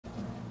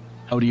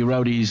Howdy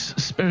rowdies,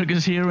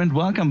 Sparrowcus here and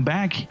welcome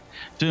back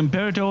to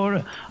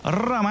Imperator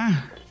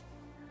Rama,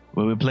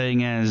 where we're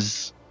playing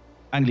as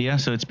Anglia,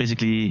 so it's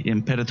basically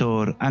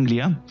Imperator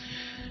Anglia.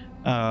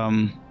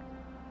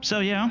 So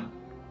yeah,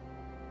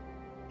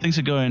 things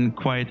are going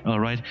quite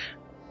alright.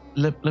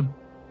 Lipontia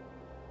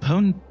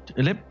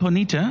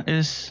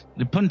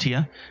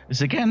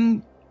is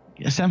again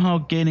somehow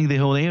gaining the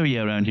whole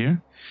area around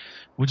here,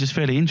 which is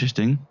fairly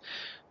interesting.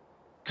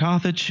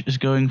 Carthage is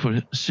going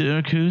for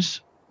Syracuse.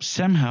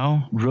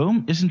 Somehow,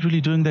 Rome isn't really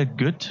doing that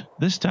good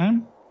this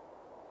time.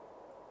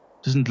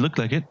 Doesn't look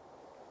like it.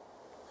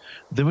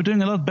 They were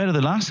doing a lot better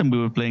the last time we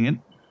were playing it.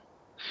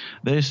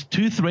 There's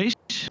two Thrace.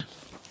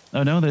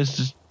 Oh no,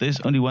 there's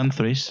only one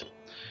Thrace.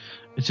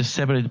 It's just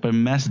separated by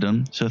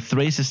Macedon. So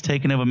Thrace is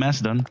taking over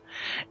Macedon.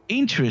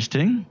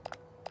 Interesting.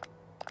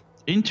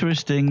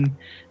 Interesting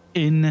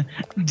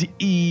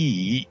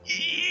indeed.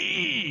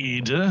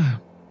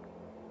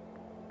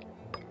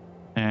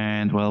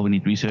 And well, we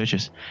need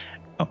researchers.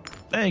 Oh,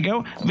 there you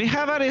go. We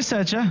have a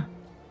researcher.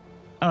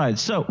 All right,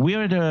 so we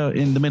are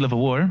in the middle of a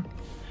war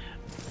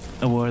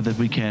that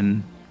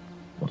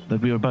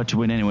we are about to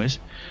win anyways.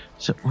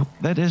 So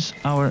that is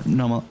our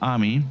normal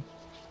army.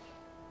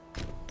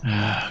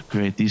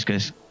 Great, these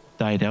guys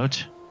died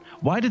out.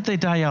 Why did they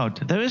die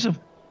out? There is a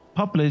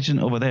population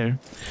over there.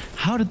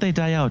 How did they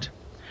die out?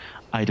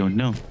 I don't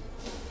know.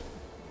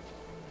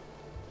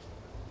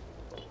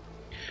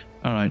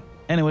 All right.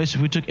 Anyways,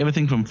 we took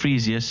everything from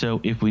Frisia,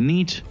 so if we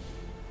need,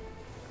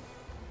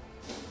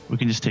 we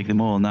can just take them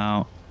all.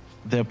 Now,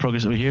 their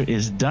progress over here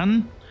is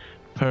done.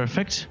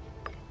 Perfect.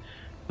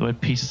 The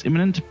white peace is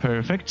imminent.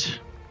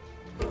 Perfect.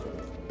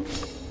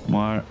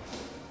 More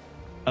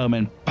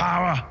omen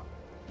power.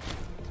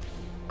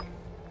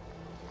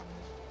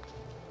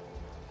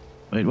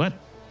 Wait, what?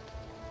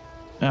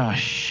 Ah,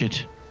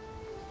 shit.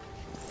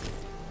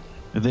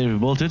 They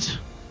revolted.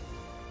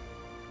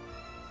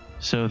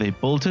 So they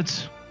bolted.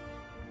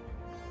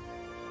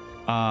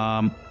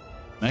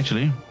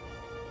 Actually,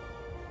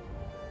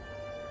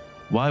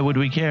 why would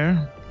we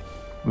care?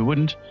 We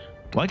wouldn't.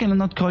 Why can I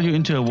not call you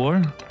into a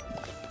war?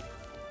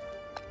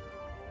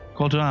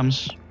 Call to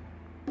arms.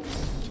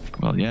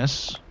 Well,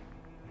 yes.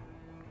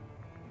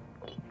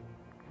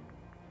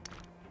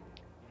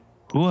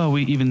 Who are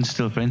we even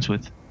still friends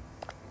with?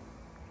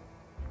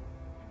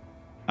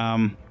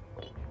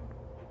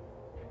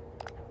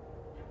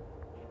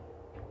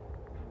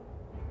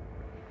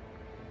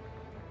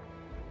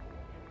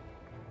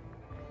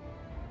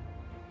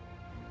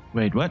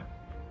 Wait, what?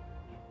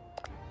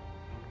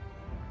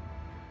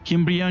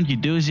 Cimbria and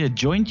Eudosia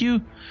joined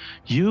you?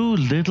 You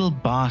little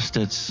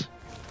bastards.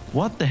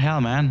 What the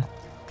hell, man?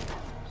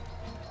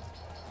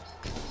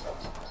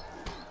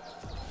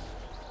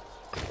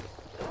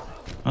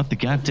 What the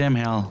goddamn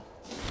hell?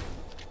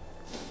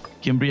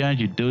 Cimbria and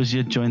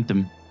Eudosia joined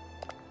them.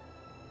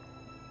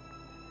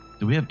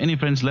 Do we have any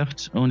friends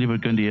left? Only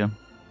Burgundia.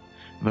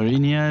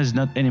 Varinia is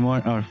not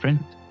anymore our friend.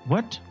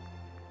 What?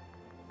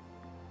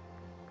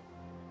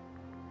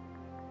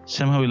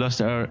 Somehow we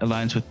lost our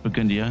alliance with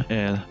Burgundia,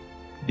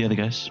 the other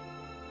guys.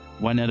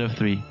 1 out of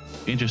 3.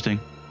 Interesting.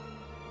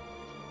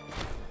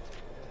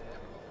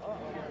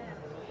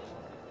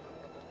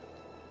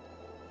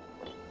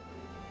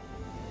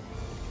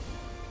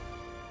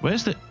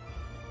 Where's the...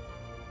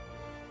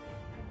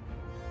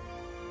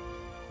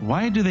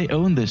 Why do they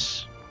own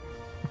this?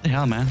 What the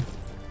hell, man?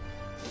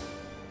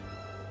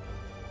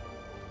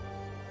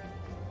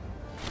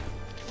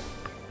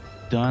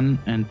 Done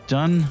and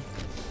done.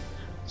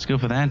 Let's go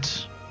for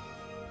that.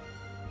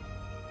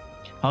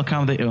 How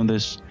come they own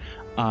this?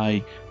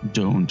 I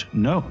don't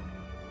know.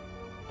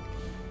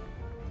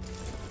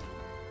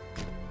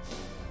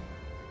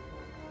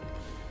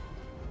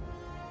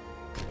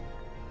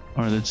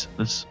 All right,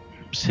 let's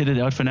sit it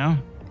out for now.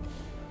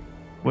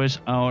 Where's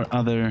our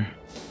other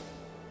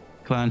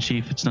clan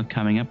chief? It's not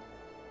coming up.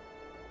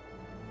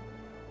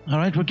 All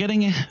right, we're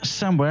getting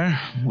somewhere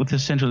with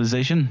this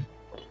centralization.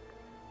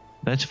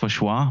 That's for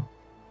sure.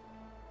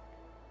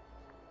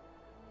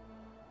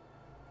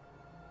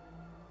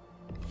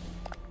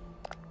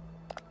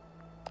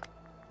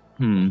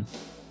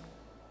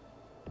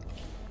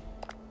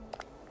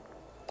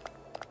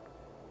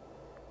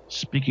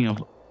 Speaking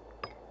of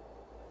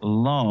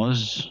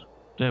laws,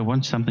 do I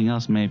want something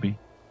else maybe?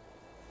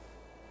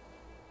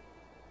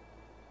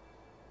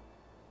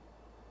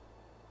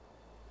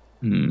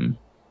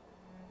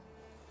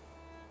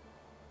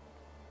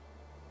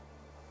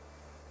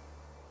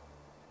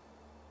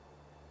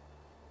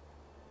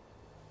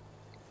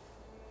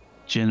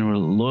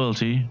 General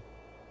loyalty.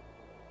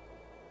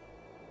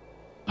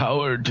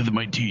 Power to the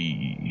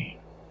mighty.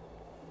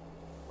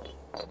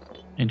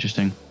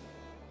 Interesting.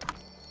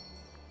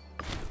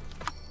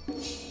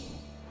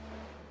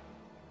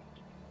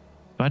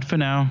 But for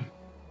now,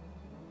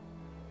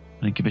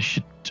 I don't give a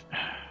shit.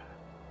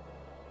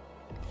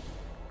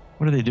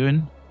 What are they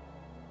doing?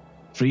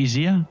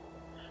 Frisia?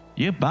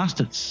 You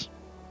bastards.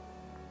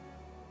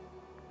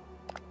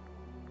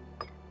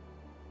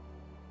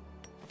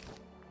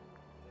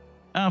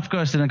 of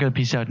course they're not gonna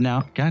peace out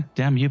now. God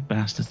damn you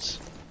bastards.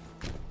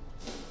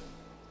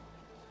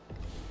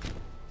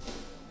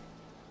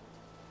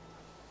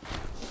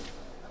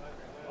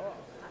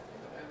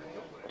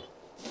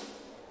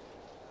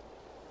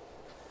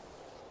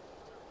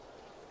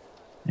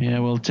 Yeah,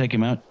 we'll take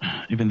him out,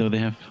 even though they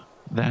have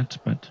that,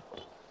 but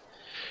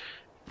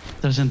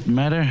doesn't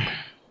matter.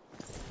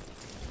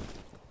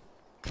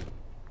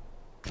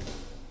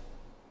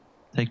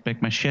 Take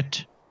back my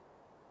shit.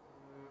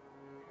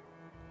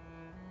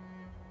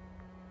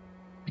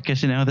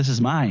 Because, you know, this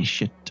is my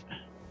shit.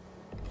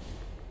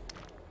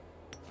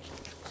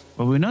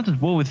 But we're not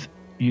at war with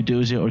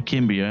Eudosia or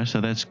Cimbria,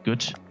 so that's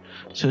good.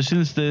 So as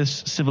soon as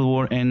this civil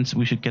war ends,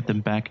 we should get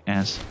them back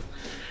as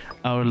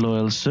our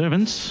loyal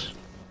servants.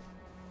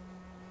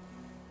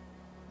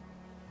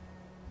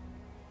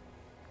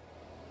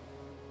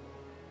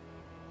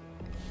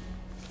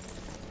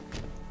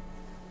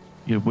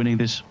 You're winning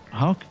this.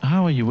 How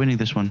are you winning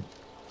this one?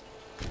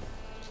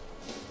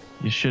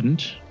 You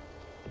shouldn't.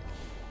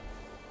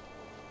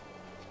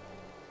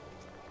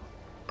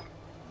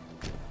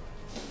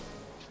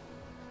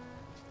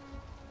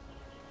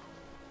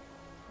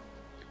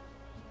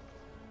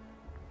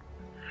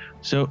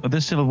 So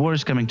this civil war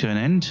is coming to an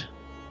end.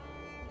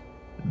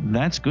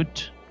 That's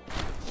good.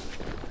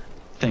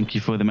 Thank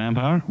you for the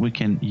manpower. We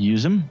can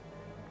use them.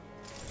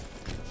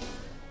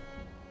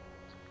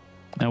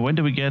 Now, when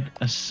do we get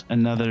us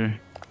another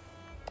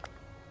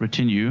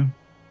retinue?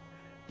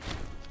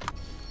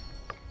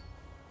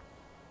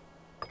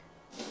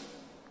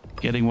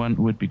 Getting one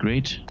would be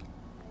great.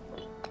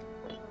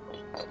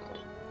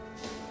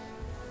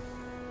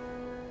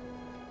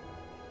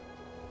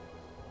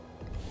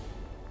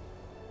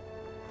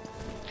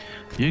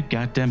 You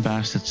goddamn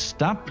bastards.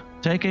 Stop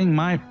taking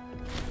my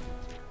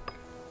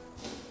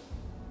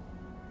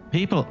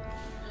people.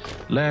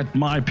 Let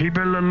my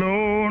people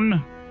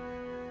alone.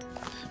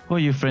 Who are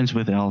you friends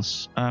with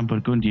else?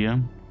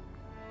 Burgundia.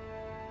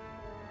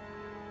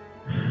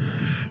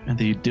 And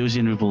the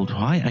Eudosian Revolt.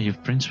 Why are you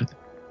friends with?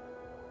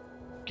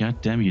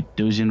 Goddamn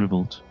Eudosian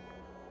Revolt.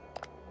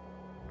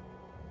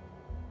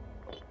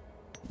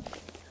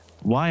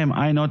 Why am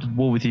I not at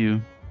war with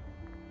you?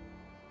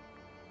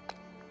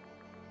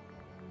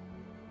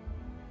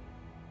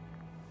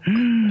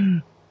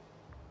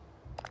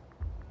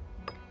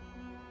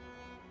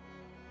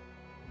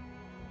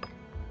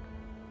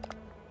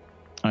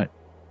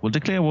 We'll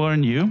declare war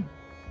on you.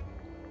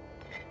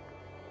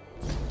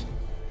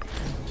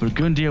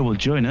 Burgundia will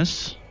join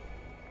us.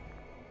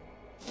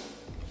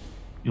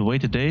 You'll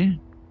wait a day.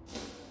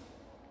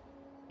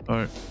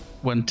 Or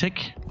one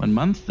tick, 1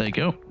 month, there you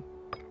go.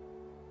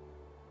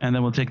 And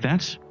then we'll take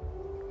that.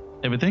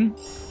 Everything.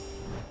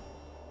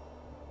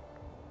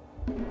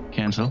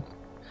 Cancel.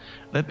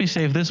 Let me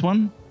save this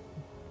one.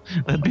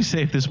 Let me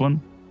save this one.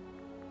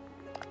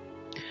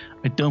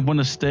 I don't want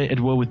to stay at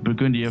war with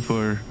Burgundia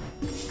for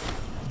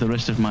the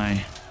rest of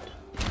my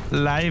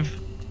life.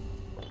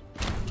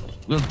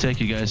 We'll take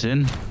you guys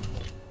in.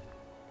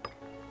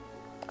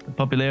 The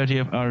popularity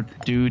of our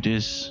dude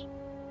is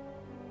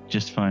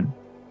just fine.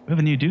 We have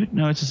a new dude?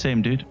 No, it's the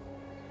same dude.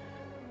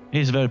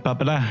 He's very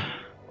popular.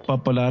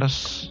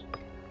 Popularis.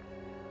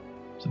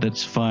 So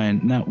that's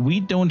fine. Now,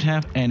 we don't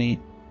have any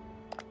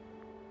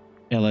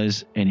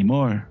allies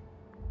anymore.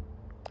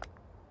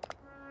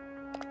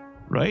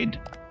 Right?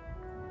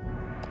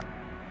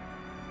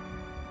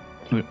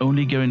 We're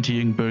only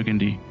guaranteeing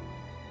Burgundy.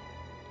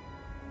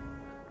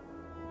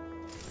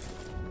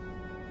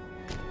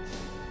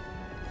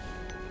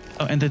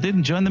 Oh, and they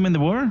didn't join them in the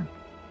war?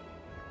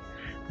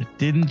 They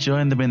didn't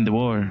join them in the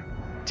war.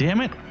 Damn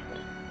it.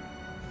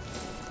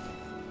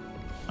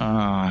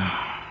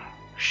 Ah,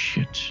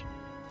 shit.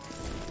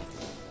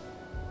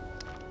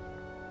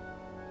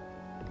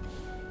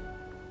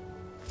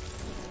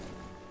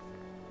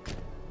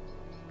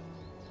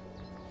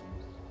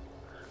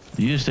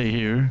 You stay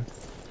here.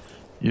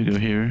 You go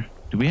here.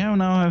 Do we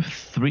now have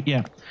 3?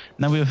 Yeah.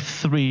 Now we have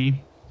 3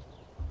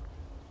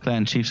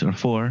 clan chiefs, or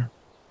 4.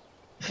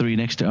 3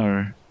 next to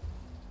our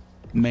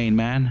main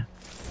man.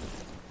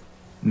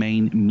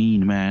 Main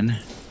mean man.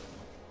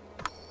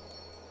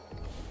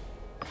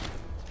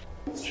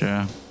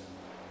 Sure.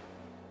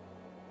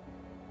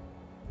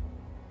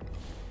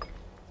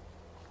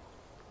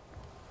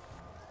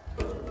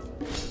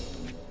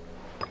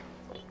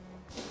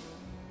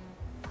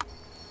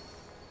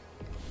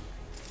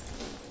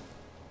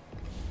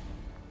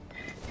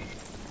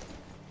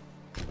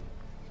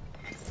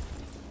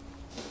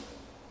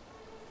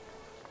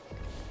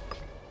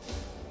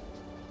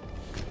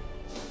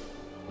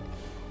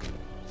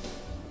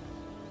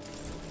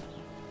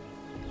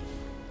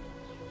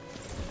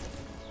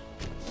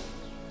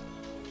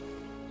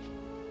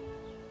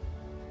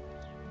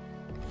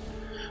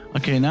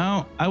 Okay,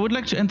 now I would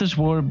like to end this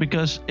war,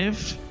 because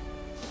if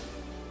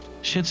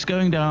shit's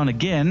going down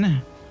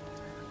again,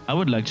 I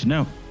would like to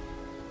know,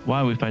 why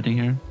are we fighting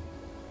here?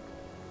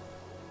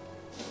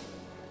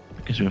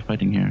 Because we're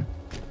fighting here.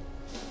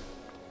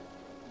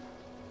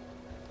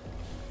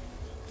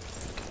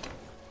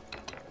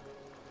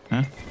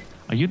 Huh?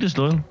 Are you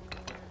disloyal?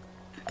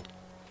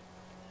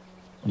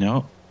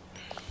 No.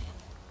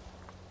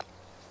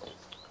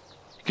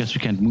 Guess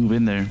we can't move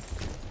in there.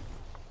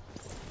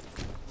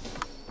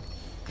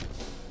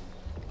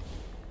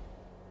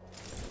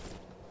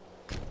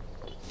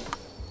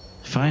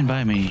 Fine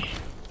by me.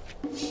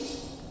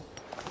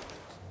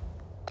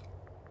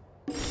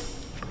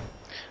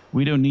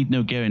 We don't need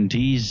no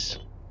guarantees.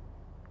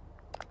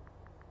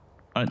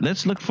 Alright,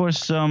 let's look for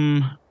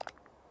some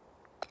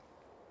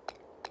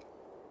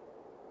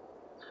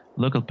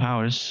local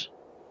powers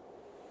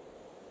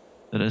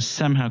that are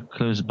somehow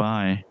close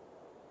by.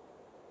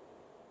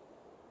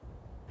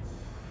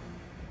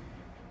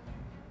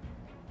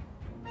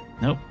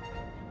 Nope.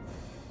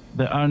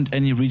 There aren't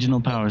any regional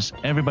powers.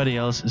 Everybody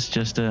else is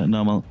just a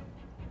normal...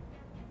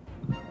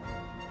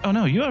 Oh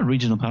no, you are a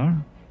regional power.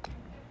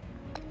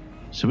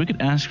 So we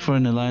could ask for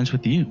an alliance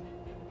with you.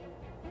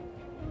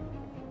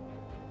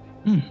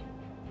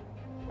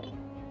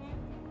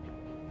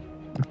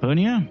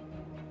 Laponia?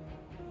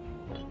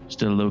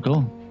 Still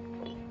local.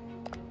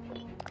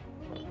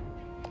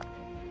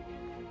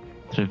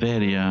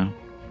 Treveria.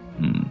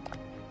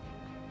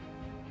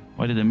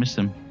 Why did I miss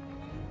them?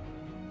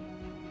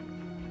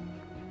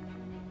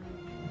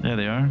 There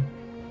they are.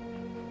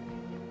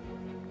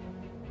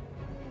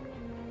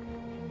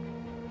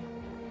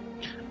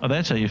 Oh,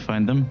 that's how you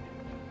find them.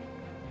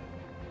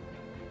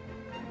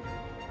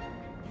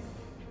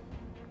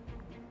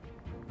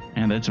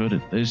 And that's what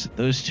it is.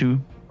 Those two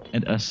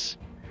and us.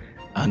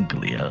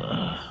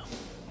 Anglia.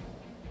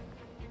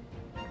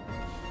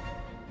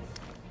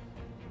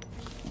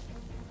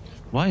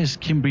 Why is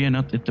Cimbria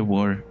not at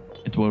war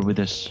with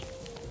us?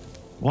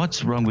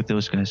 What's wrong with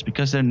those guys?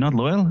 Because they're not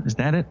loyal? Is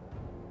that it?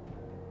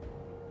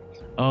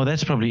 Oh,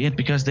 that's probably it.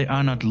 Because they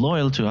are not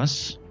loyal to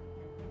us.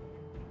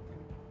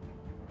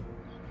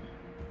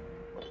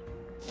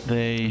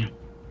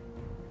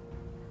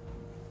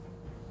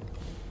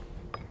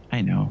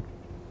 I know.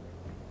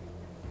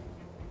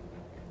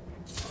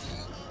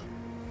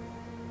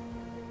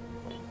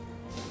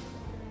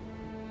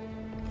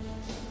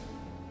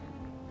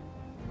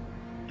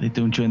 They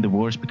don't join the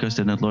wars because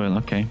they're not loyal.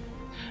 Okay.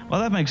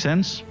 Well, that makes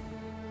sense.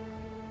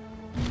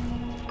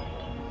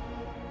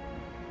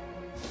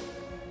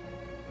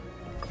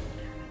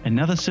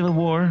 Another civil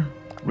war?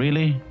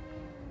 Really?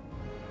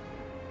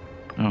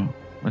 Oh,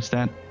 what's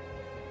that?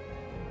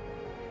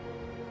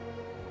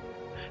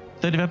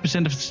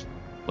 35% of...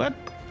 What?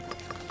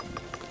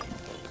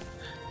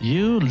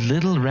 You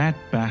little rat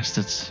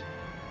bastards.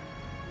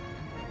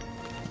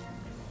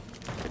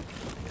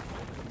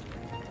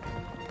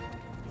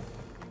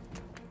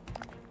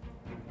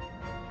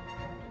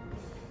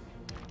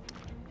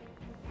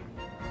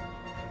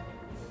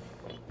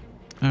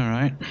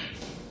 Alright.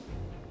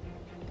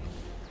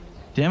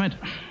 Damn it.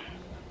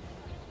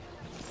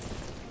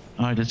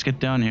 Alright, let's get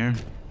down here.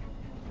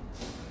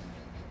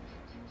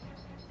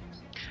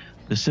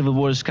 The civil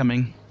war is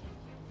coming.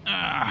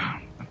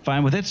 I'm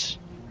fine with it.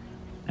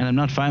 And I'm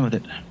not fine with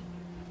it.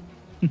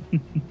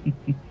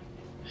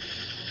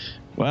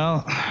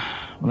 Well,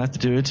 we'll have to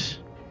do it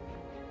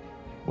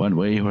one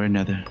way or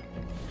another.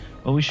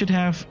 Well, we should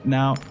have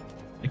now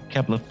a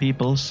couple of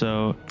people,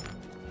 so...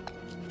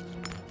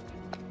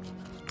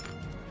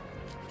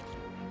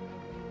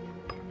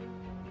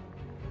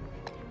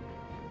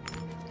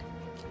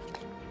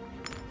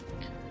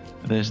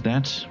 There's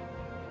that.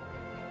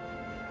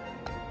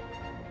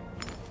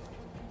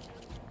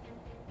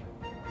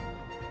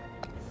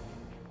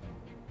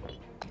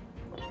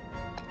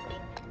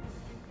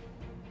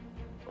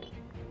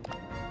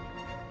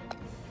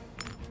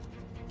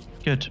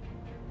 Good.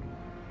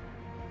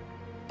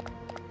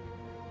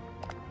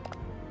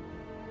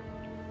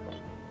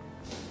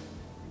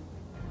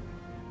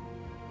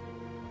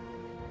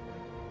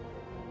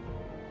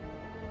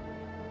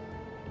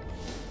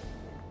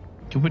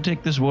 Can we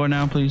take this war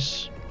now,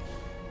 please?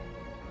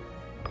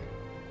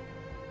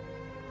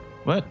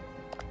 What?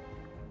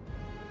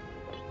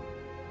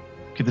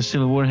 Okay, the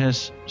civil war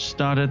has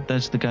started.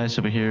 That's the guys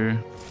over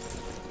here.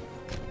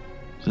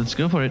 So let's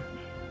go for it.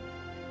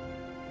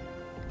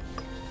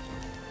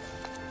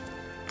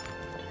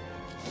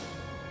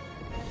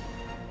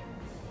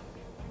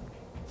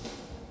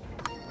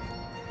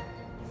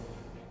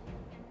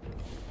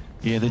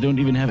 Yeah, they don't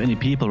even have any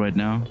people right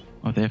now.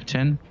 Oh, they have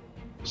 10?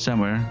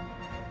 Somewhere.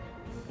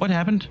 What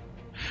happened?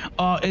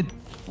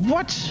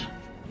 What?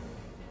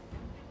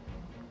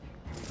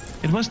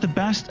 It was the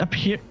best up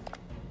here.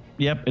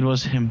 Yep, it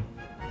was him.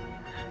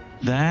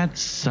 That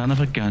son of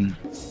a gun.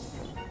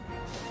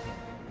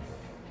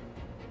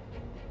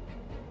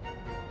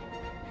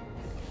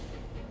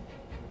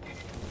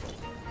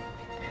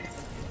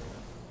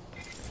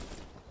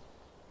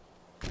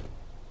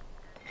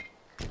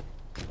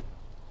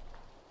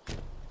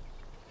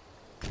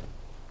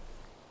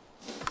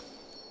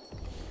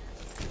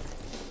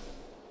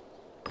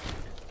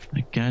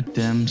 The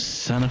goddamn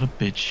son of a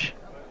bitch.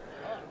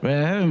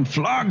 We'll have him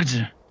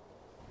flogged.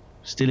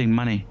 Stealing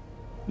money.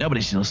 Nobody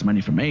steals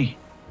money from me.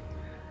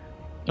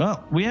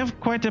 Well, we have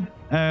quite a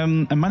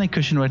money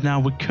cushion right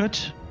now. We could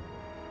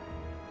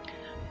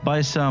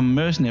buy some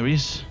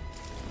mercenaries.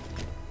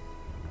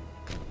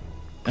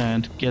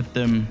 and get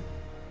them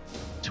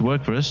to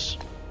work for us.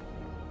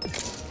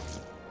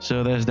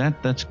 So there's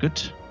that. That's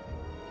good.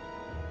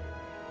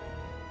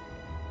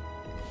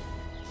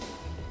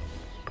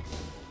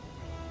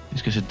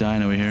 These guys are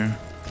dying over here.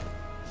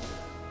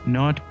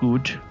 Not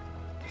good.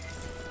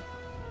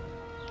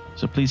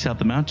 So please help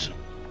them out.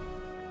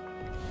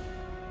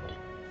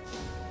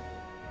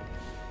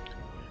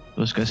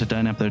 Those guys are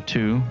dying up there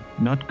too.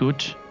 Not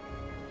good.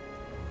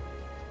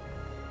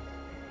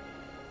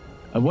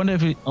 I wonder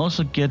if we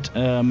also get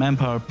a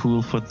manpower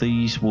pool for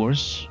these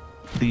wars.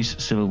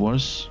 These civil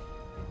wars.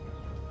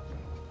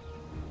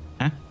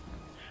 Huh?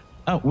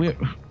 Oh, we're...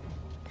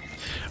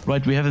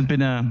 Right, we haven't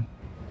been a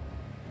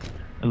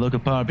local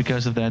power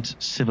because of that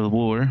civil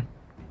war.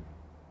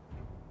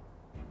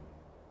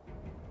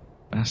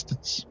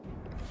 Bastards.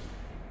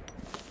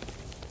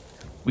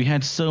 We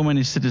had so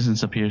many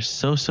citizens up here.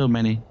 So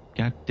many.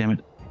 God damn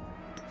it.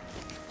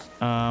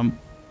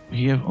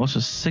 We have also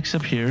 6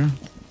 up here.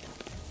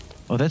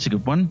 Oh, that's a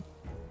good one.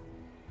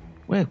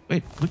 Wait,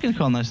 we can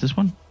colonize this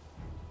one.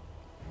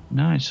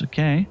 Nice,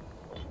 okay.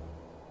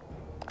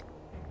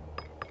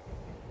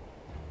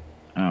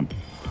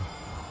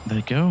 There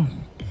you go.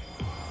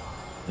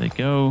 There you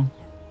go.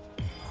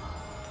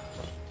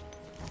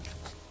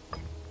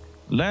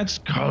 Let's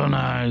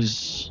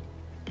colonize.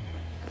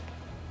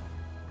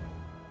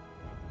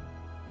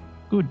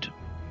 Good.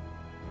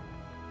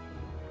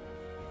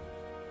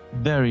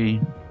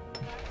 Very,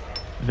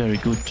 very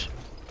good.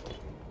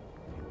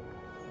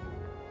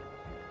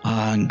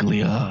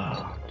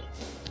 Anglia.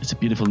 It's a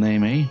beautiful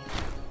name, eh?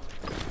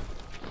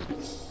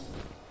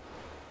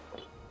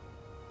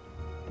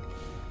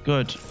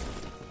 Good.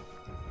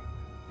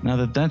 Now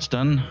that that's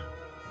done,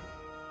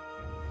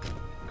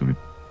 could we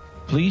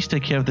please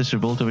take care of this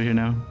revolt over here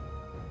now?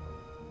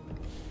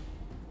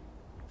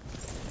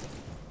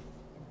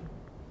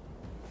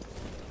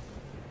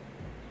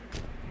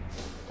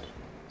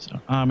 So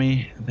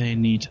army, they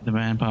need the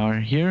manpower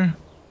here.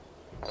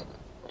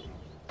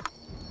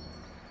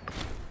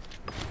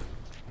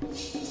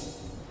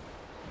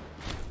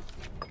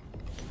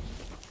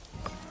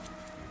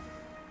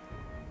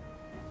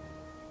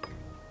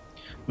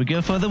 We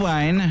go for the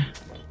wine.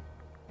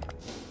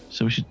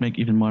 So we should make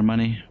even more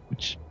money,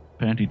 which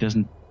apparently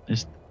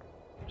is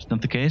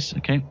not the case.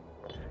 Okay.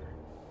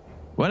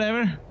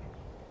 Whatever.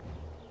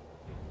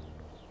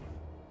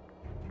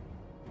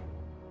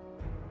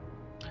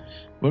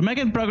 We're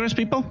making progress,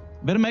 people.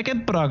 We're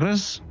making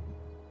progress.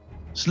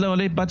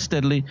 Slowly but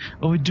steadily.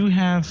 Oh, we do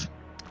have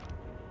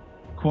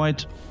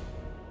quite...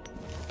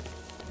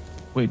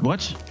 Wait,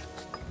 what?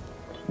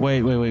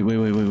 Wait.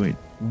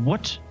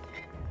 What?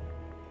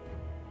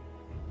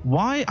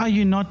 Why are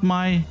you not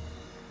my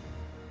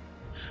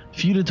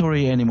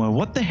feudatory anymore?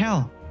 What the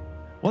hell?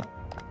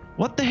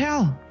 What the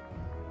hell?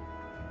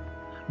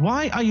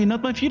 Why are you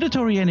not my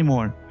feudatory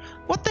anymore?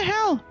 What the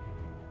hell?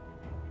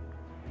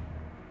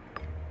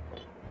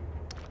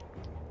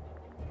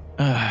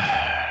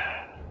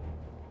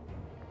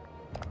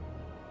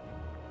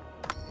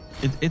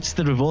 It's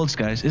the revolts,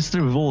 guys. It's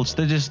the revolts.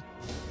 They just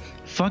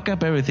fuck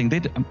up everything.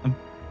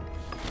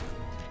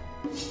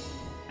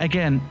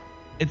 Again,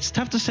 it's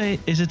tough to say,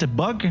 is it a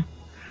bug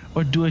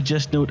or do I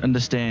just not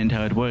understand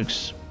how it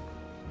works?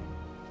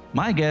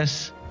 My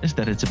guess is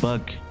that it's a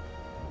bug.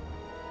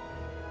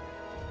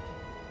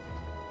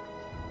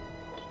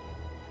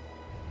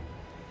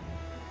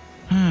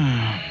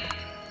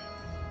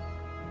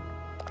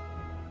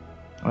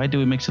 Why do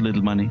we make so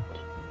little money?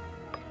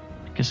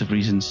 Because of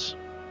reasons.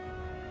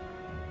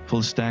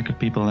 Full stack of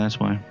people, that's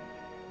why.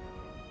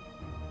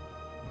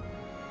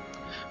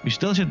 We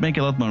still should make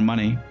a lot more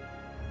money.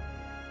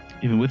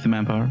 Even with the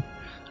manpower.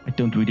 I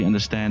don't really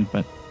understand,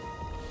 but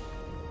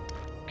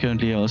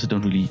currently I also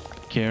don't really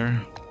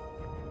care.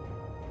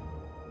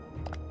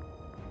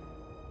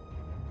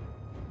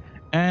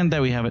 And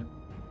there we have it.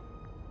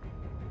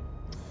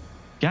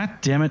 God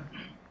damn it.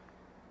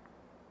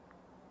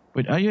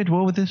 Wait, are you at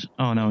war with this?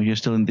 Oh no, you're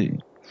still in the...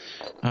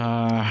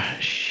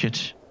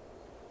 shit.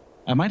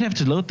 I might have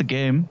to load the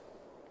game.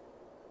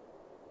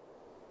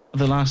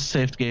 The last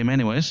saved game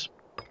anyways.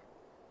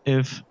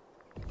 If...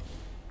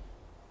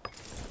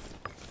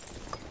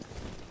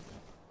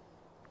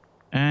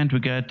 And we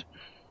get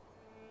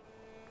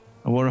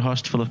a war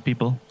host full of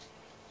people.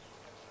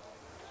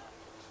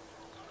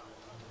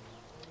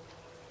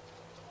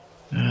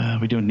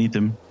 We don't need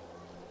them.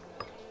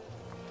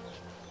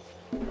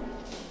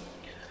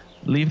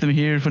 Leave them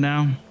here for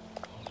now.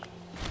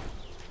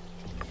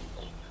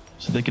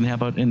 So they can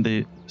help out in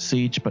the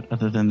siege, but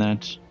other than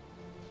that...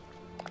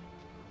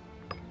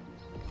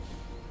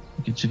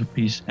 We can see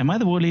peace. Am I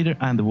the war leader?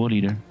 I'm the war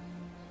leader.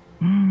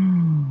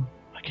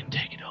 I can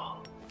take it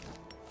all.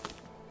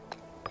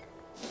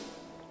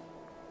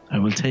 I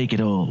will take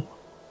it all.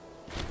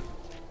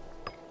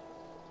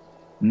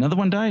 Another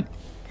one died?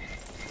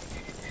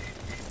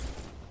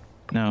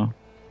 No.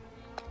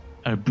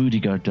 Our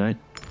booty guard died.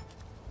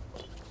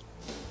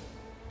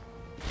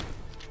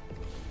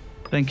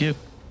 Thank you.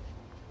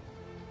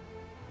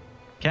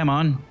 Come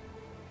on.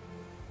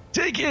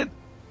 Take it.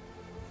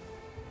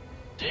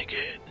 Take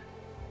it.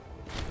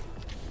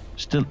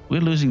 Still, we're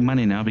losing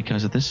money now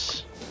because of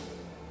this.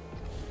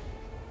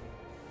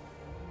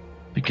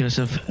 Because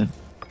of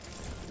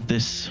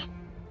this.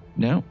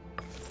 No.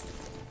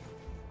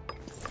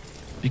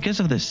 Because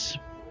of this.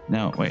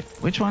 No, wait.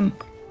 Which one?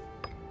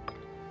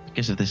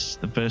 Because of this.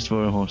 The first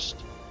war host.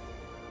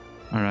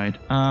 Alright.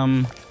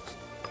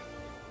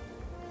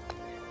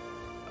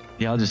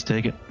 Yeah, I'll just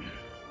take it.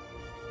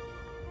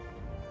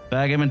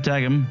 Bag him and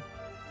tag him.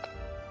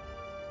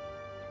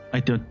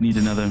 I don't need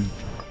another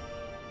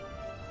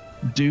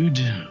dude.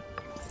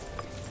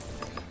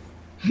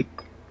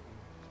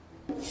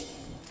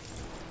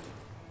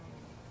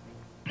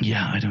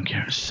 Yeah, I don't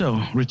care.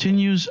 So,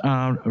 retinues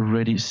are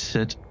ready,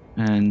 set,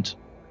 and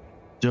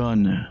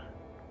done.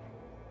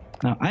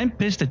 Now, I'm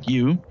pissed at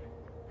you.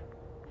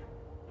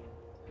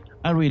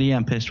 I really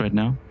am pissed right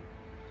now.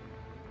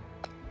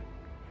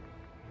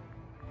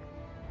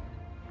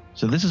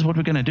 So this is what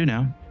we're gonna do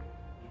now.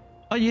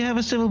 Oh, you have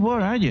a civil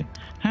war, are you?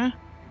 Huh?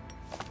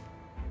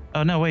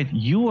 Oh, no, wait.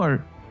 You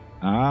are...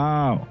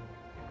 Oh.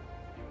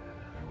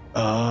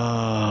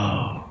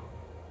 Oh.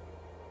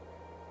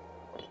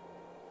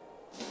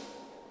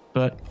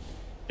 But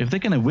if they're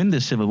gonna win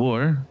this civil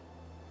war...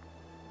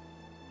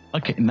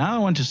 Okay, now I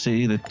want to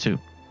see the two.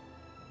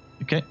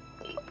 Okay.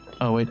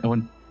 Oh, wait, I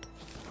want...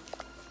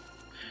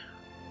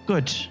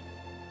 Good.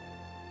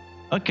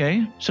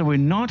 Okay, so we're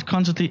not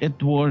constantly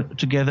at war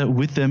together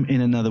with them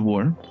in another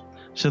war.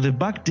 So the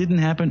bug didn't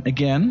happen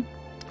again.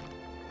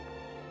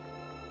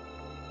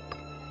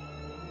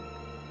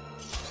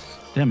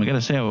 Damn, I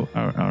gotta say,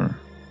 our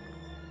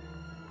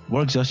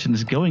war exhaustion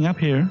is going up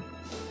here.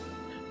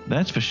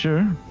 That's for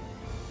sure.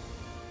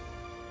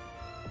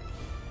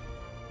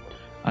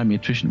 Army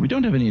attrition. We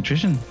don't have any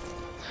attrition.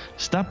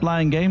 Stop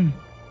lying, game.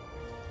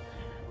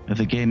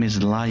 The game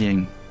is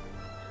lying.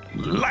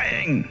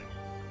 Lying!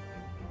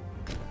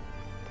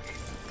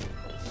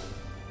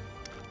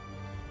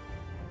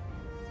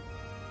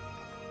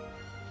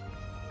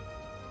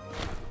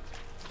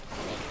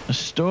 A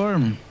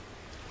storm.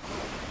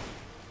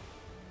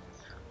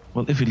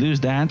 Well, if we lose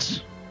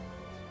that,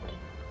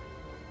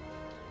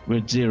 we're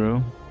at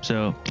 0,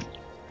 so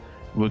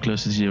we're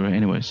close to 0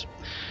 anyways.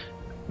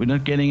 We're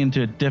not getting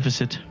into a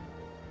deficit,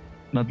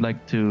 not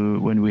like to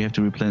when we have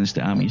to replenish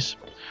the armies.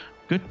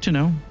 Good to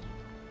know.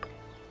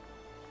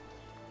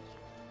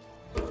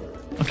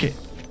 Okay,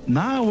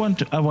 now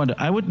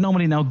I would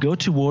normally now go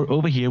to war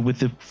over here with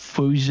the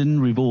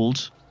Frozen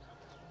Revolt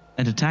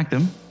and attack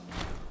them,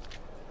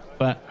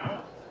 but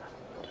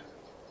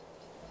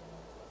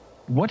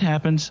what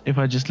happens if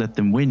I just let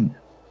them win?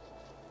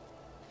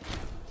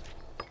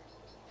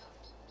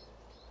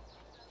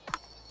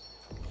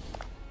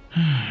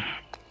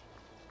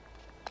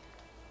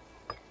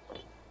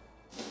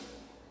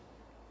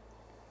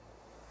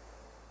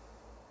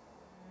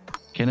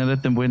 Can I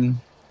let them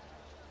win?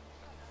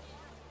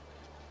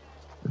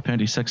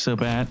 Apparently sucks so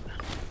bad.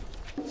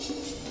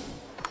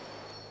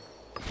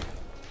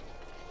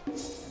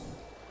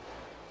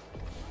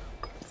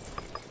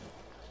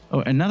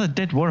 Oh, another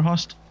dead war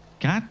host.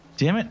 God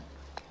damn it.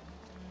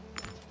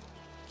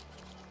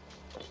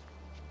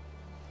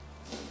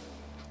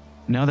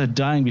 Now they're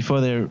dying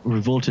before they're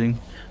revolting,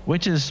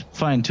 which is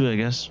fine too, I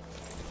guess.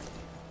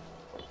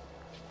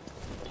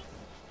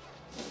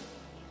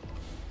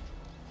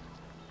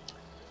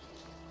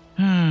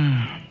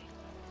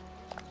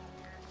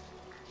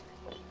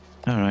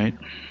 All right.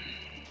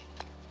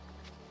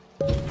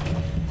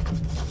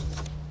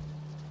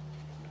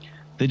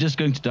 They're just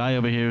going to die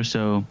over here,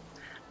 so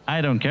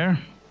I don't care.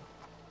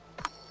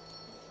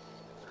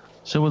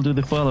 So we'll do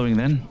the following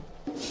then.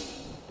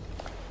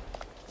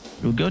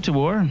 We'll go to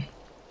war.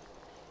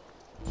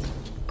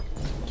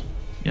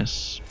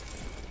 Yes.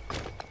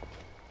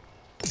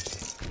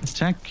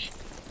 Attack.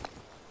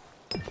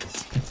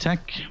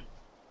 Attack.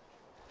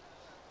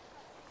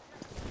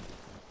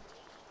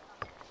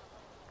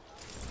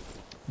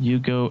 You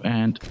go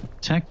and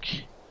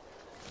attack.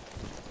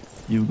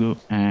 You go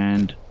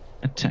and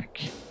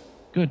attack.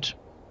 Good.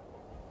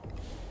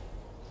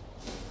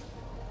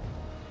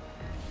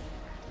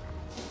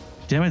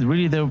 Damn it,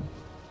 really though?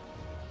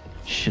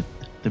 Shit,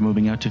 they're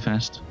moving out too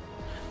fast.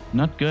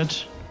 Not good.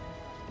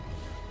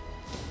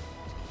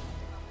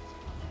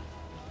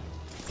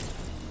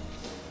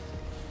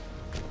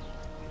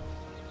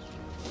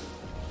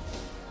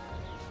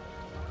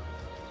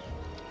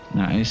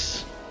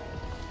 Nice.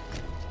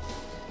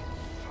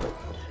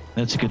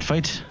 That's a good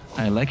fight.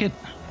 I like it.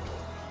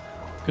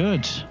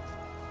 Good.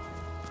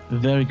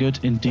 Very good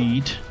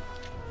indeed.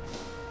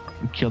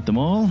 We killed them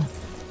all.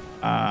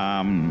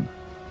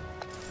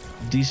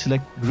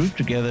 Deselect, group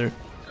together,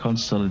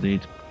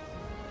 consolidate,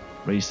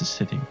 raise the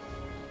city.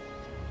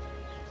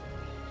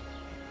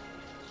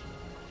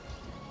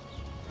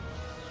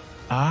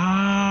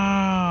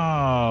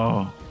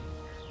 Oh.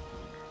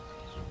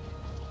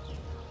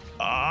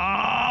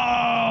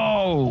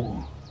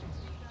 Oh.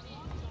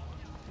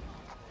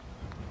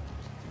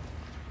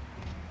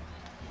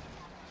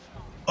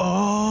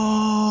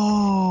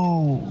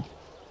 Oh.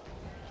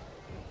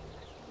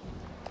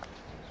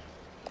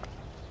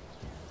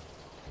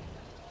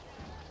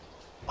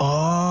 Oh.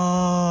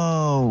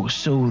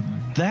 So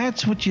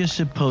that's what you're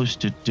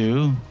supposed to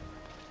do.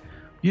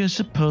 You're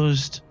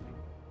supposed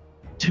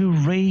to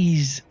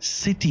raise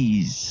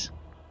cities.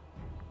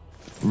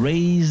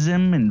 Raise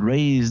them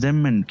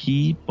and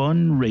keep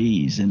on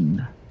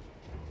raising.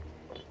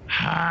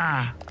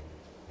 Ha!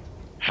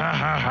 Ha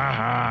ha ha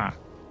ha!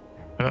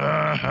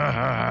 Ha ha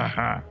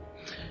ha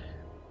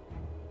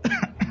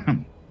ha!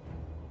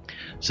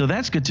 So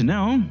that's good to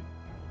know.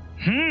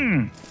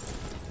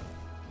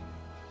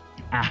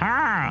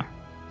 Aha!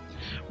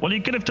 Well,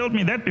 you could have told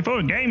me that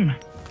before, game.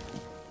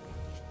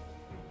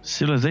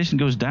 Civilization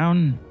goes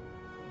down.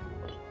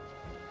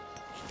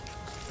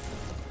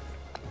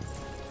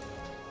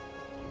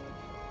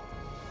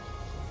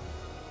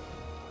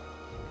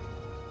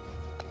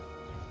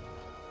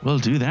 We'll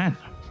do that.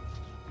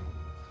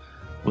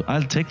 Well,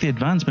 I'll take the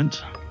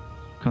advancement.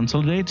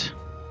 Consolidate.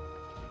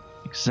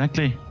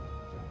 Exactly.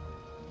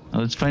 Now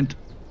let's find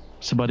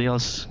somebody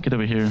else. Get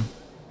over here.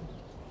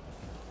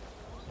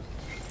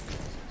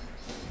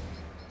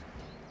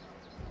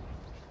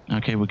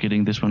 Okay, we're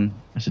getting this one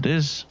as it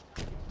is.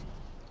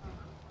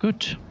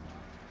 Good.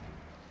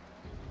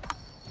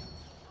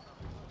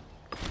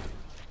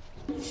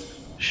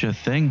 Sure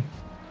thing,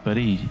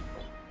 buddy.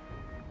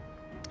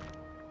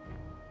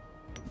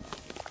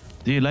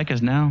 Do you like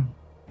us now?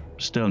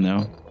 Still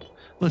no.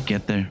 We'll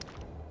get there.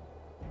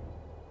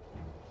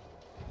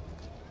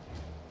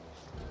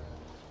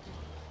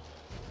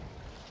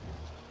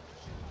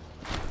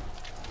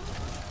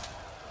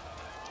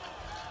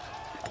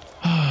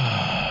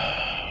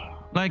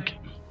 Like,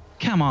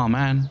 come on,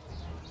 man.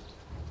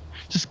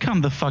 Just come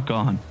the fuck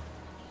on.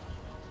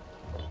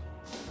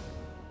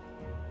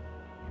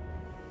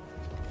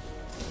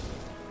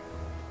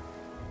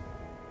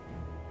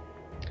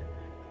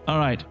 All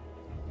right.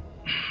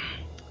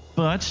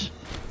 But,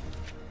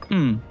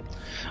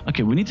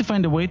 okay, we need to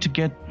find a way to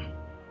get.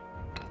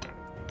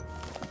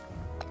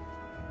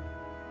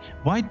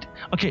 Why?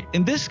 Okay,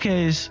 in this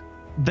case,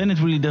 then it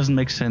really doesn't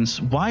make sense.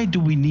 Why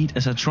do we need,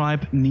 as a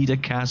tribe, need a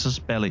casus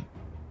belli?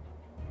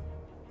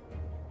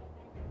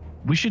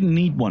 We shouldn't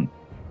need one.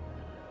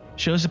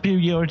 Show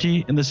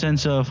superiority in the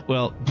sense of,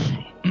 well,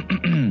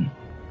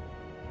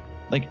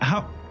 like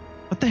how?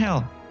 What the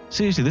hell?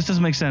 Seriously, this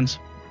doesn't make sense.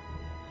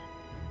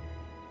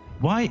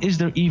 Why is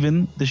there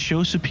even the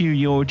show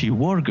superiority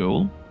war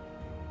goal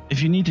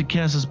if you need to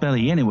casus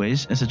belli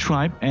anyways as a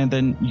tribe, and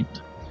then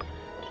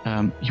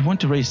you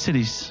want to raise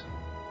cities?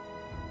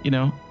 You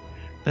know,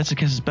 that's a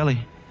casus belli.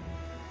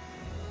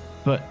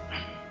 But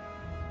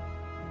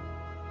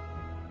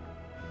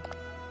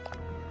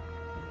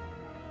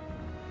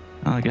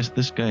I guess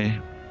this guy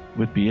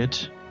would be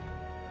it.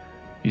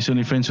 He's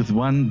only friends with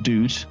one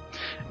dude,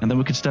 and then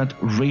we could start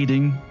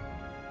raiding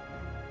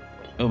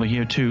over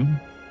here too.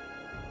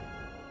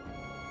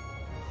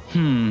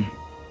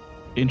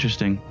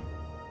 Interesting.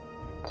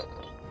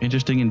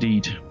 Interesting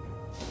indeed.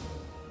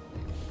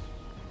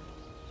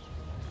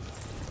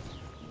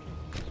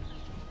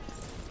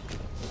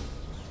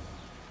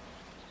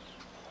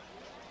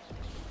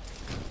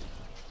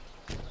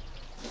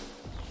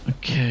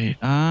 Okay,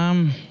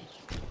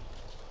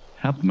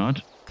 help them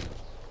out.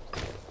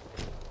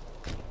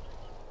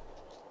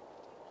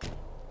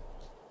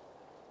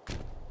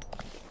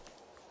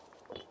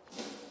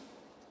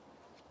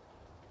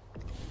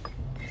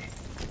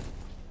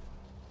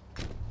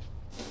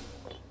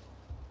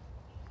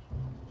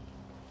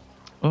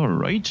 All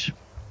right.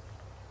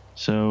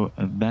 So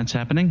that's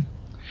happening.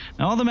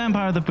 Now all the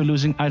manpower that we're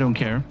losing, I don't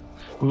care.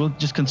 We will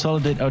just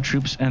consolidate our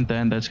troops, and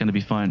then that's going to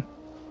be fine.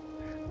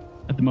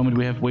 At the moment,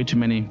 we have way too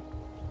many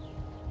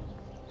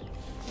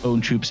own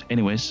troops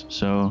anyways,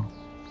 so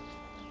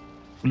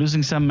we're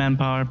losing some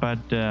manpower, but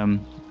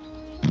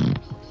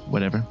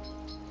whatever.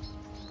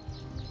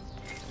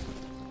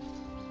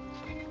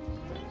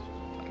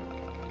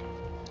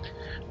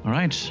 All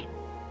right.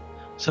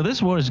 So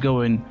this war is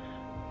going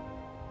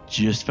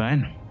just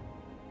fine.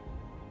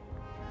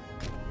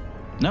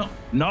 No,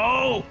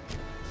 no!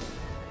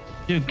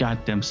 You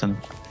goddamn son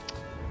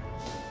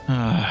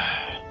of...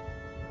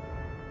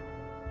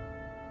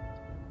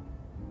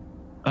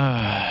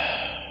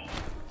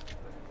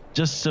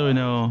 just so you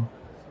know,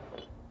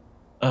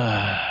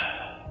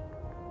 wow,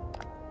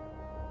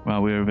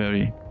 we're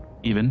very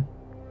even.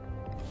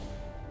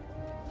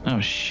 Oh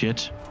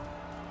shit.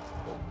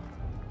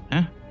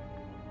 Huh?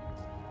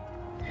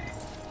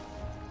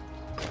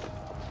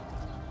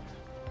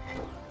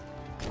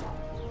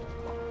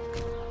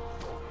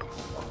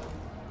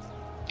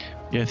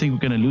 Yeah, I think we're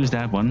gonna lose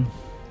that one.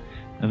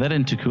 That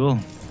ain't too cool.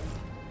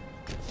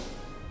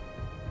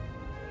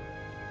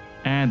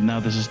 And now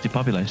this is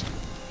depopulated.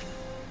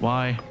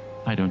 Why?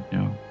 I don't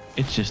know.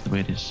 It's just the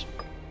way it is.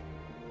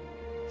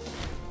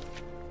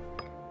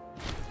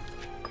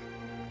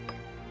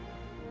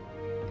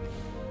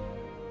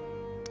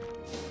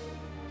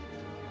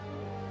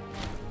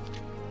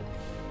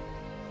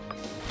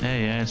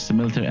 Hey, yeah, it's the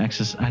military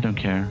access. I don't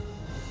care.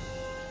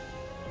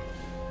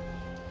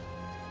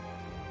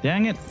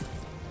 Dang it.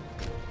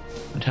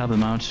 I'd help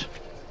him out.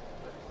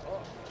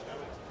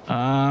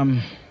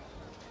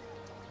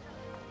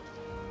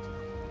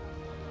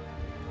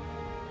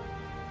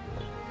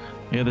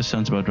 Yeah, this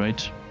sounds about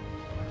right.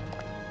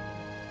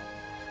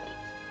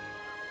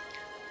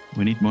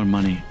 We need more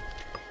money.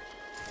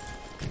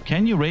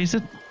 Can you raise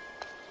it?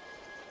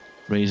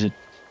 Raise it.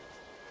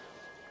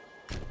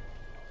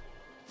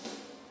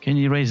 Can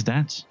you raise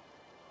that?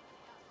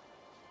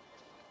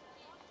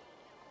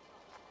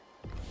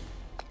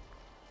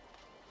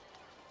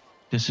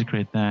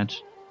 Desecrate that.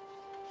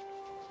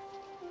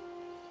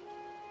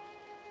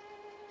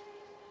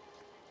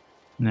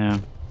 No.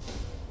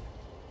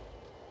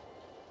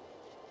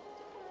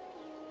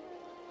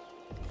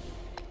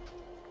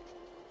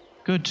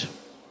 Good.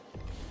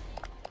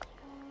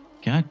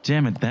 God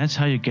damn it, that's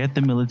how you get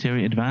the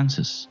military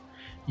advances.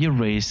 You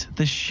raise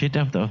the shit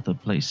out of the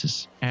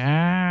places.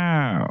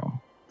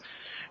 Ow.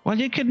 Well,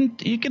 you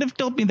could have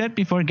told me that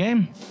before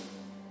game.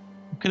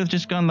 You could have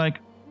just gone like,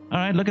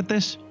 alright, look at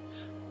this.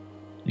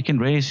 You can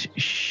raise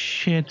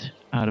shit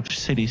out of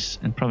cities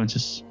and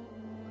provinces.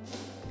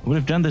 I would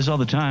have done this all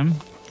the time.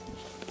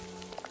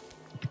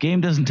 The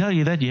game doesn't tell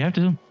you that, you have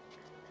to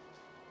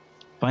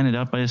find it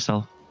out by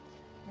yourself.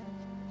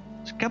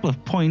 It's a couple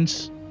of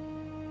points.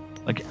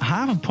 Like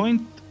half a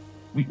point.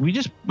 We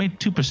just made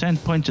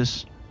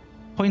 2%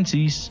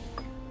 pointsies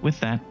with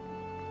that.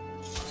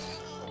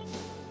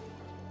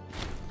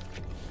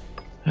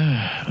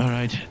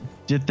 Alright.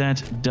 Did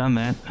that, done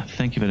that.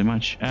 Thank you very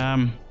much.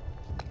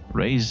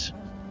 Raise.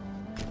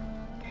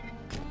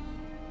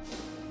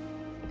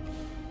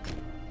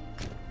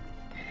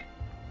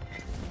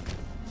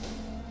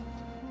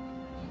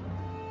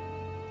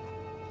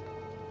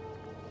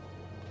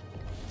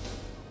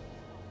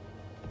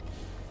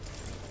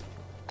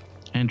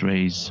 And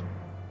raise.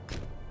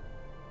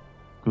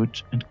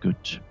 Good and good.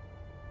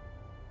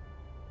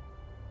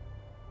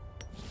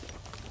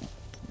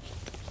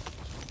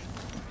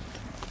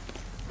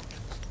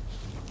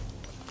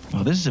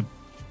 Oh, this is a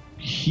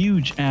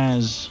huge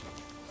as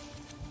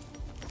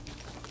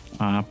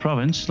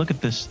province. Look at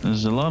this.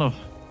 There's a lot of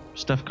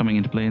stuff coming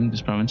into play in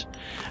this province.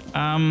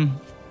 Alright,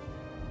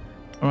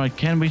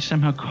 can we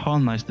somehow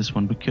colonize this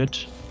one? We could.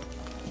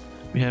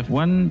 We have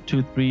 1,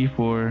 2, 3,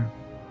 4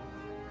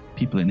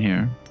 people in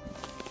here.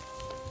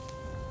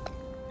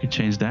 Could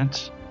change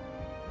that.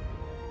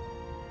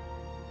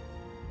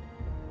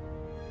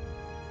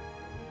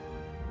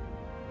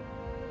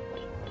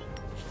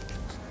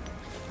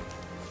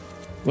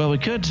 Well, we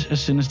could,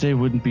 as soon as they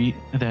wouldn't be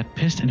that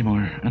pissed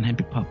anymore.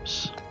 Unhappy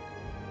pups.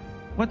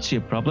 What's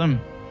your problem?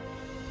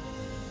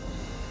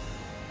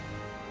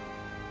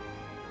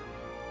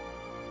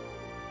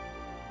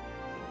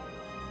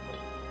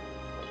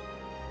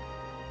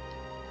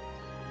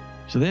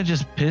 So they're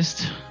just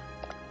pissed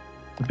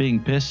for being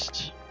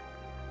pissed.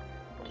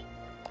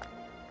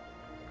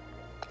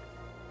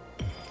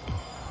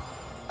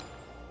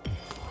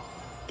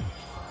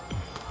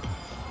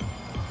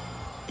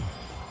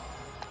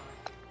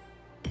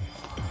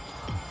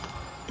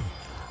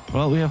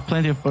 Well, we have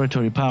plenty of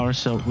oratory power,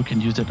 so we can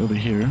use that over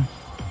here.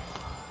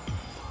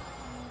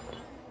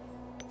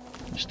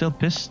 Still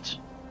pissed.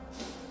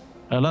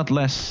 A lot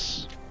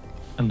less.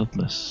 A lot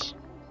less.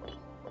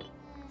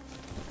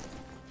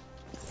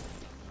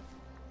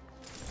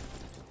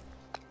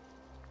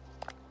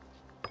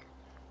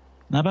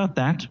 Now about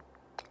that.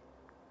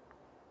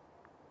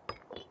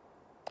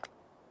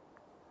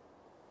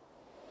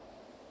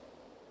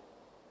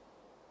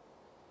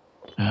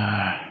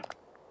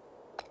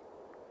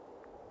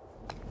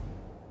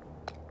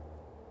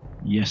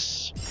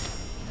 Yes.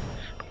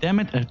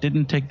 Damn it, I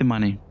didn't take the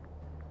money.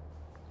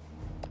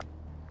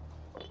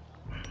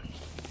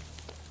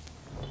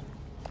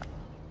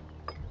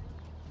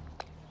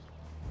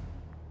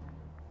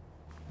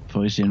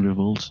 Voisian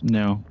revolt?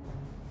 No.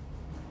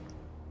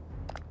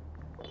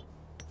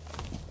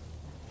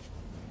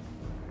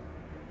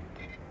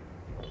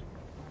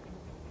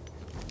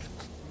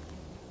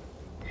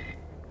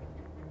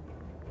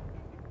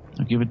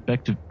 I'll give it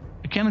back to...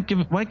 I cannot give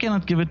it... Why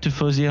cannot give it to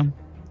Fosia?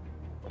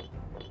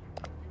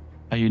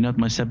 Are you not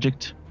my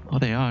subject? Oh,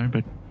 they are,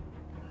 but...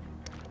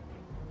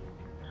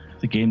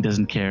 the game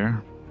doesn't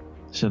care.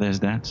 So there's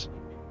that.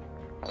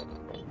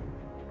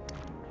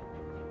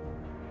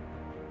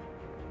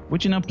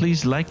 Would you not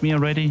please like me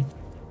already?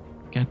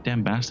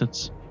 Goddamn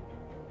bastards.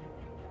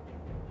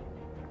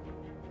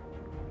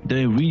 Do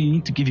I really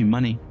need to give you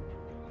money?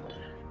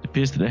 It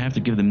appears that I have to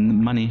give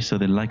them money so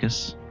they like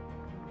us.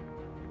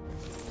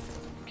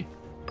 Okay.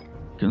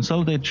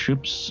 Consolidate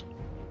troops.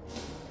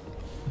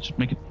 Let's just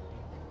make it...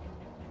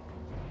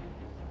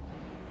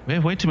 We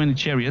have way too many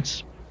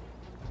chariots.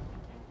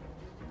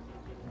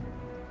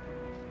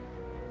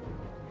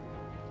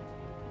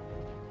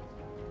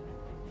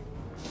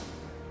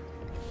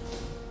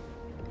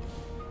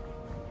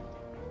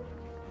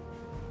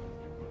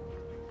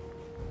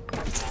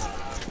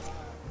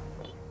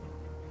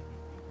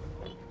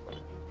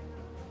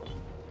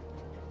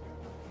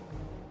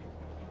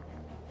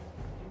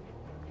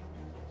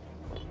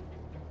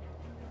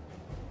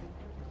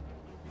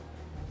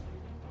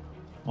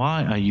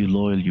 Why are you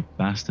loyal, you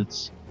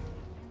bastards?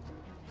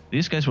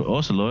 These guys were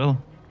also loyal.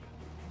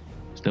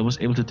 Still was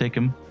able to take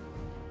him.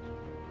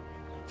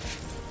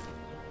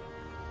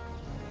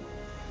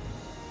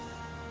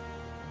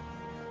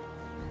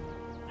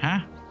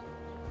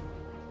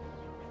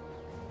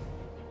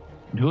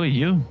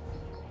 you?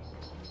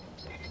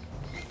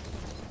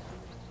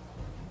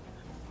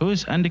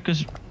 Who's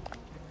Andicus?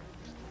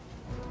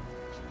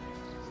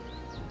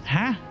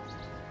 Huh?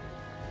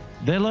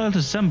 They're loyal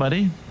to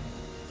somebody.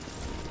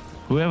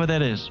 Whoever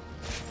that is.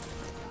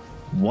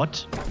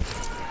 What?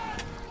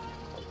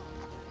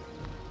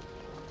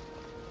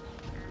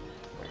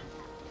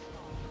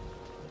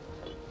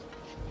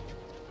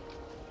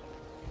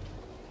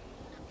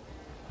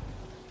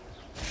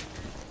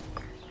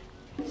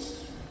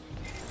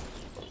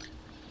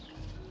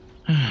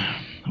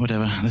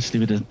 Whatever, let's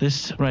leave it at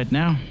this right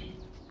now.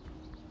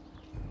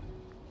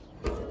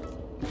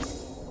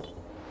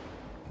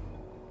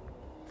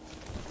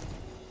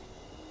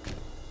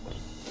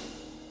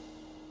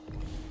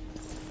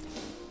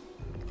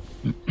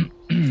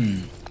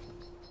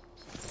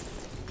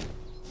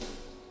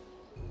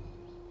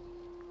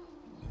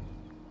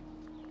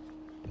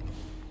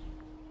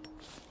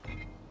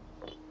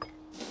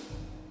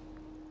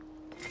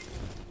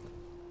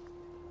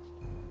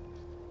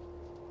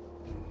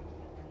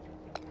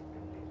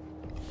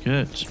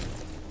 Good.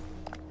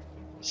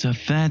 So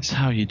that's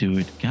how you do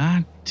it.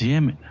 God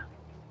damn it.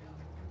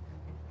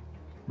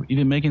 We're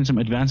even making some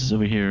advances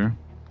over here.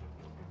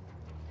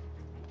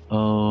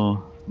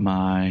 Oh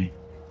my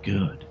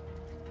god.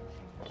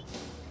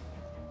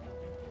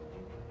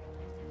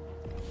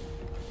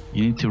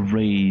 You need to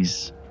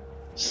raise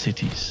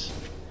cities.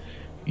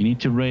 You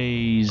need to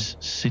raise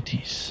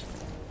cities.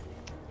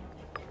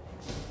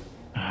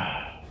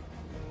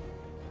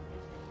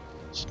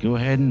 Let's go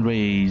ahead and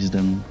raise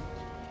them.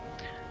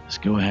 Let's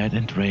go ahead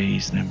and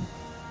raise them.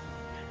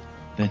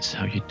 That's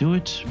how you do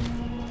it.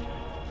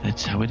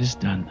 That's how it is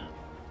done.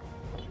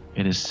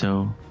 It is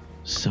so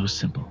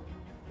simple.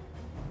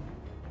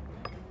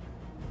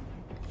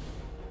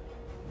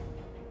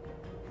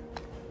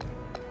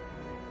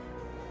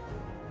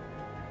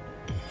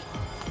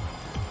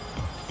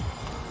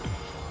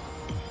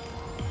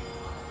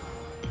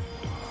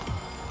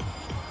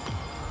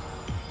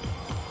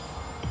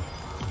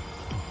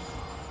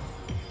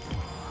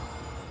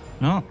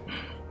 Well,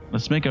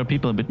 let's make our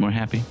people a bit more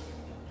happy.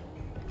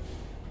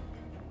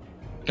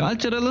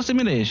 Cultural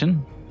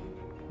assimilation.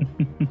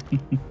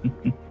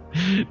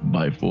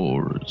 By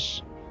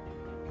force.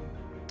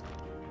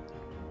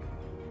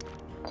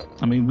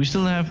 I mean, we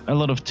still have a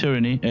lot of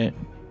tyranny,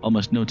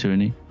 almost no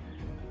tyranny.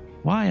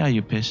 Why are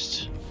you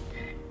pissed?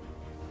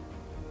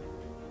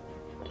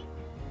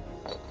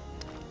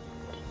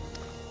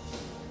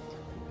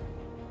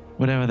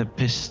 Whatever they're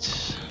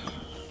pissed,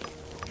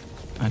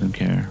 I don't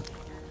care.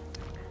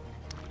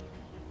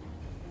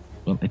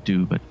 Well, I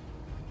do, but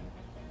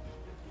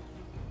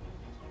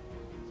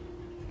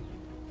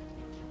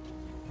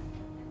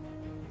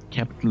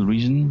capital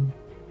reason.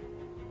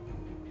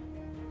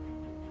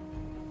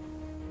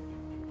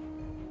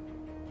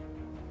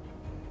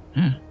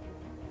 Huh.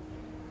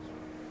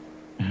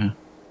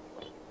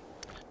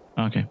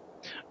 Okay,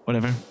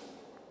 whatever.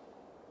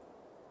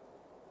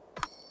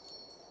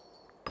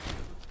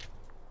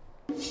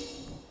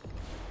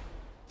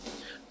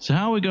 So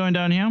how are we going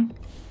down here?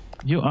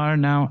 You are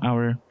now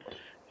our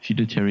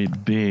feudatory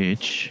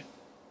bitch.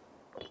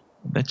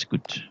 That's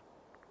good.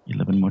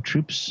 11 more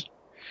troops.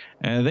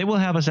 They will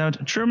help us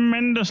out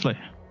tremendously.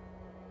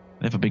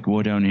 They have a big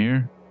war down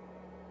here.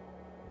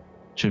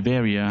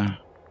 Treveria.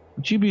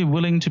 Would you be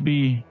willing to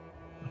be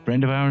a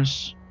friend of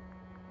ours?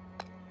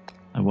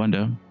 I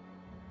wonder.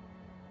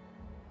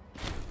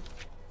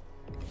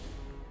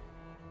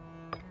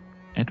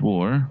 At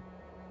war.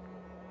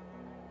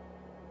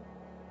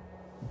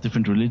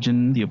 Different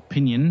religion, the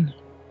opinion.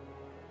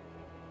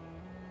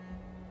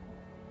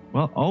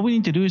 Well, all we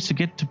need to do is to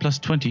get to plus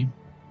 20.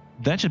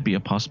 That should be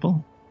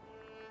possible.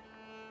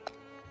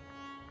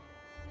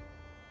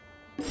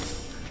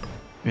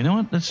 You know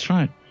what? Let's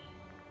try it.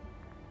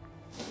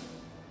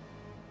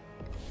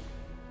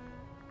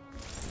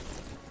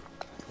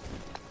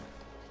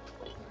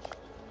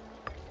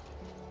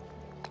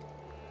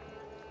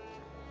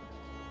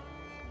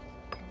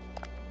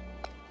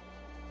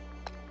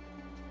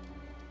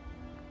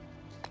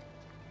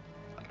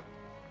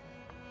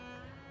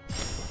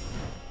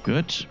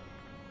 Good.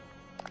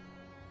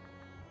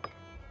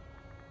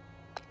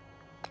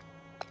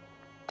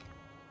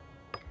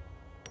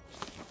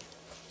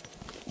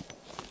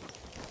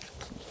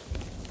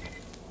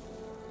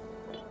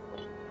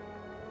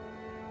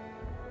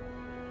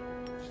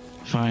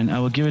 Fine, I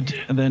will give it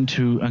then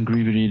to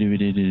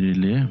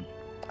Anglia.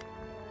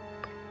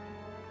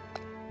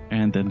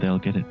 And then they'll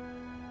get it.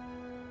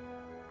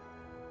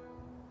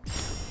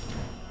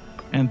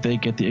 And they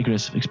get the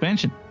aggressive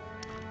expansion.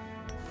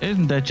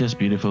 Isn't that just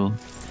beautiful?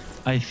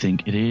 I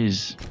think it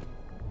is.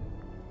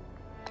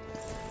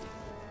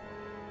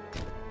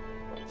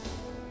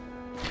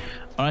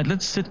 Alright,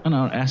 let's sit on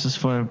our asses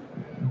for a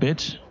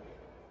bit.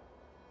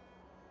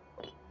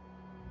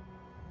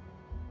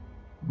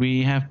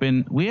 We have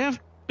been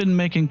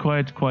making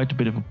quite a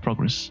bit of a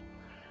progress.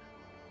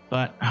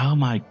 But oh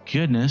my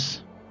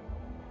goodness.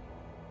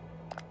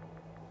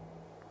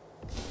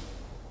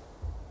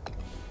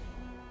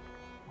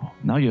 Oh,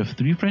 now you have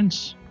 3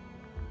 friends.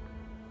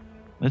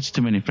 That's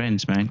too many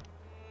friends, man.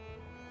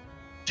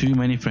 Too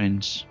many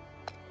friends.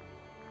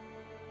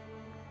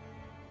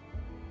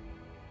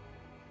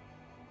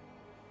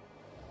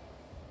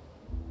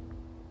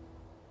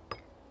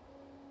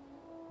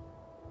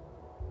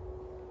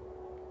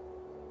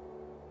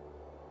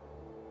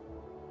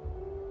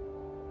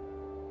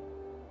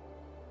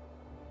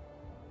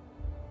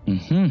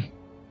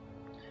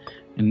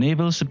 In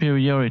naval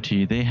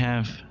superiority, they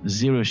have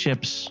 0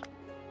 ships.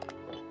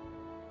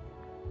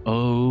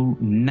 Oh,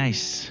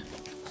 nice.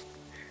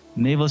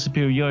 Naval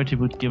superiority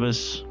would give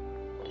us...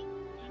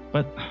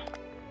 But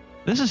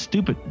this is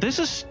stupid. This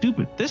is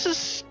stupid. This is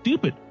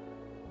stupid.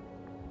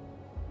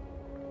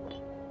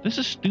 This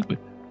is stupid.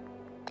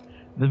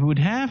 They would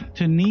have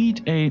to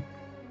need a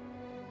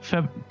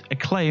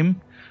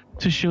claim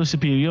to show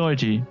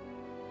superiority.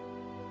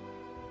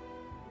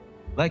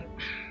 Like,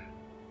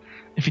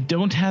 if you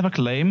don't have a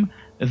claim,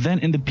 then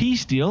in the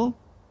peace deal,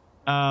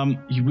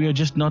 we are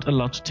just not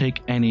allowed to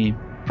take any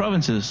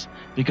provinces,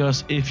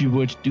 because if you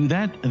were to do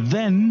that,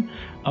 then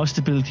our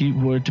stability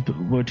were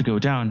to go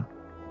down.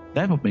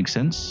 That would make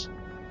sense.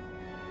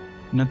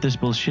 Not this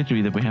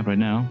bullshittery that we have right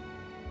now.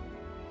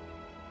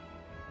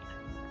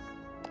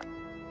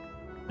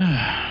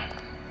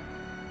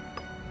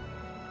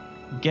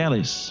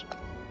 Galleys.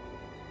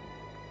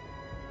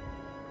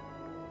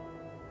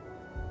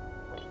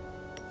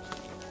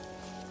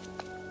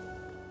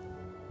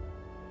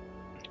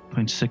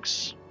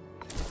 .6.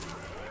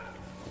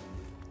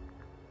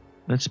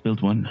 Let's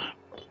build one.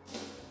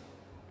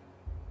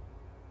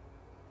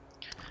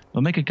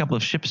 We'll make a couple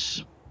of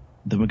ships,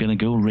 then we're gonna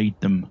go raid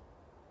them.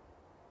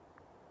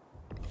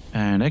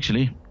 And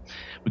actually,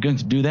 we're going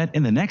to do that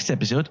in the next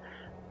episode,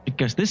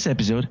 because this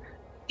episode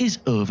is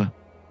over.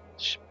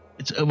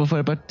 It's over for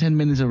about 10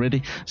 minutes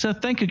already. So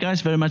thank you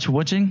guys very much for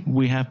watching.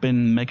 We have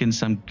been making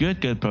some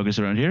good progress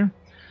around here.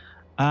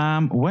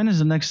 When is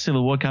the next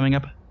civil war coming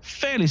up?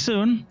 Fairly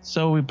soon,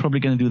 so we're probably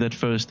going to do that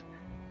first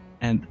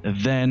and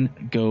then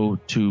go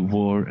to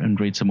war and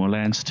raid some more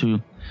lands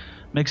to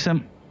make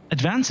some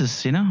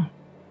advances, you know?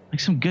 Make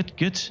some good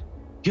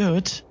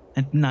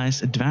and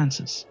nice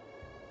advances.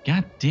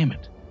 God damn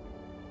it.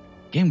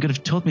 Game could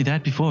have told me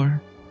that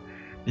before,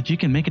 that you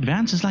can make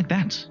advances like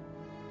that.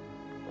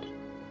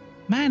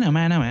 Man, oh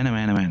man, oh man, oh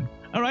man, oh man.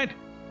 Alright,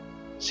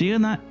 see you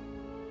in that.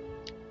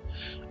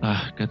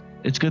 Good.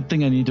 It's a good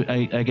thing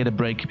I get a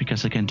break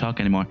because I can't talk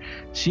anymore.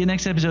 See you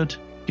next episode.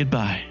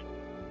 Goodbye.